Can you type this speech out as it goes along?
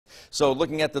So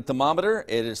looking at the thermometer,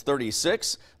 it is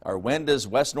 36. Our wind is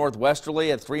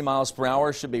west-northwesterly at 3 miles per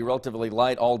hour. Should be relatively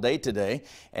light all day today.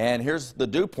 And here's the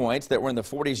dew points that were in the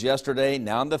 40s yesterday,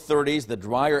 now in the 30s, the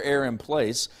drier air in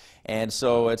place. And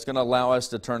so it's going to allow us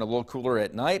to turn a little cooler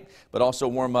at night, but also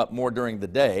warm up more during the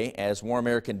day, as warm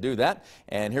air can do that.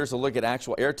 And here's a look at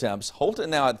actual air temps. Holton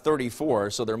now at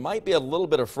 34, so there might be a little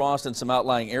bit of frost in some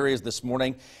outlying areas this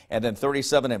morning. And then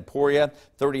 37 Emporia,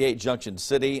 38 Junction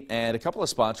City, and a couple of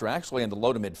spots are actually in the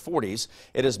low to mid 40s.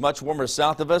 It is much warmer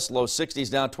south of us, low 60s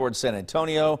down towards San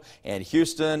Antonio and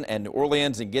Houston and New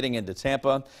Orleans and getting into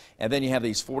Tampa. And then you have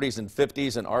these 40s and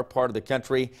 50s in our part of the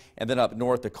country. And then up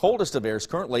north, the coldest of airs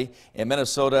currently in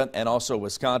Minnesota and also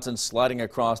Wisconsin, sliding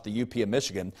across the UP of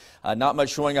Michigan. Not much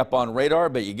showing up on radar,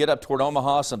 but you get up toward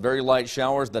Omaha, some very light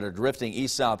showers that are drifting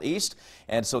east-southeast,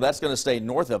 and so that's going to stay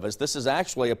north of us. This is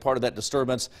actually a part of that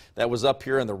disturbance that was up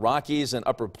here in the Rockies and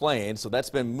Upper Plains, so that's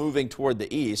been moving toward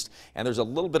the east, and there's a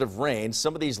little bit of rain.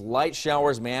 Some of these light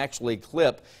showers may actually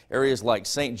clip areas like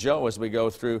St. Joe as we go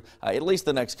through at least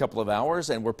the next couple of hours,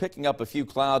 and we're picking up a few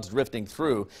clouds drifting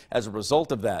through as a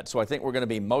result of that. So I think we're going to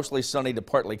be mostly sunny to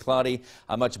partly cloudy,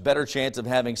 a much better chance of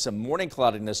having some morning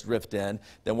cloudiness drift in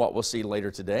than what we'll see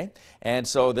later today. And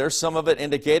so there's some of it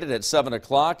indicated at 7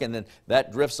 o'clock, and then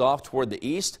that drifts off toward the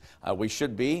east. We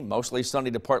should be mostly sunny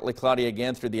to partly cloudy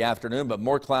again through the afternoon, but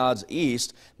more clouds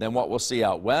east than what we'll see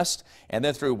out west. And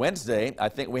then through Wednesday, I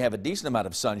think we have a decent amount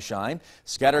of sunshine.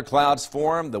 Scattered clouds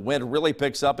form. The wind really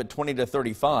picks up at 20 to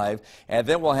 35, and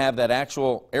then we'll have that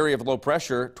actual area of low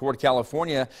pressure toward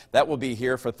California. That will be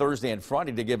here for Thursday and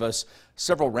Friday to give us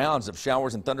several rounds of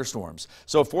showers and thunderstorms.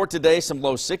 So for today, some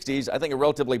low 60s. I think a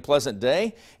relatively pleasant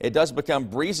day. It does become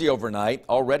breezy overnight.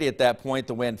 Already at that point,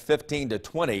 the wind 15 to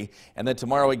 20, and then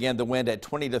tomorrow again, the wind at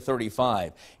 20 to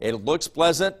 35. It looks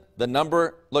pleasant. The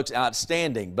number looks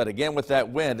outstanding, but again, with that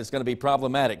wind, it's going to be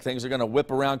problematic. Things are going to whip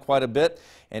around quite a bit,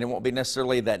 and it won't be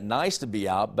necessarily that nice to be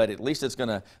out, but at least it's going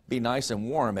to be nice and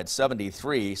warm at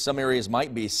 73. Some areas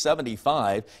might be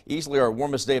 75, easily our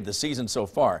warmest day of the season so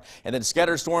far. And then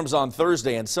scattered storms on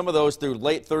Thursday, and some of those through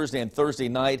late Thursday and Thursday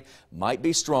night might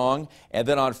be strong. And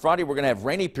then on Friday, we're going to have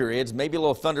rainy periods, maybe a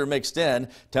little thunder mixed in.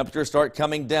 Temperatures start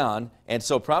coming down, and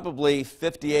so probably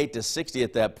 58 to 60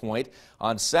 at that point.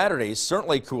 On Saturday,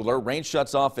 certainly cooler. Rain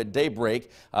shuts off at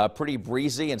daybreak. Pretty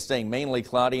breezy and staying mainly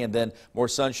cloudy, and then more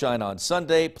sunshine on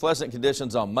Sunday. Pleasant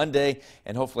conditions on Monday,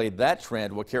 and hopefully that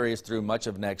trend will carry us through much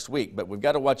of next week. But we've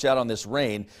got to watch out on this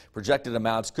rain. Projected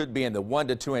amounts could be in the 1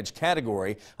 to 2 inch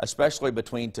category, especially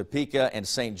between Topeka and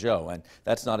St. Joe, and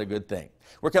that's not a good thing.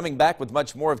 We're coming back with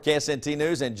much more of KSNT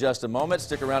News in just a moment.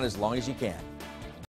 Stick around as long as you can.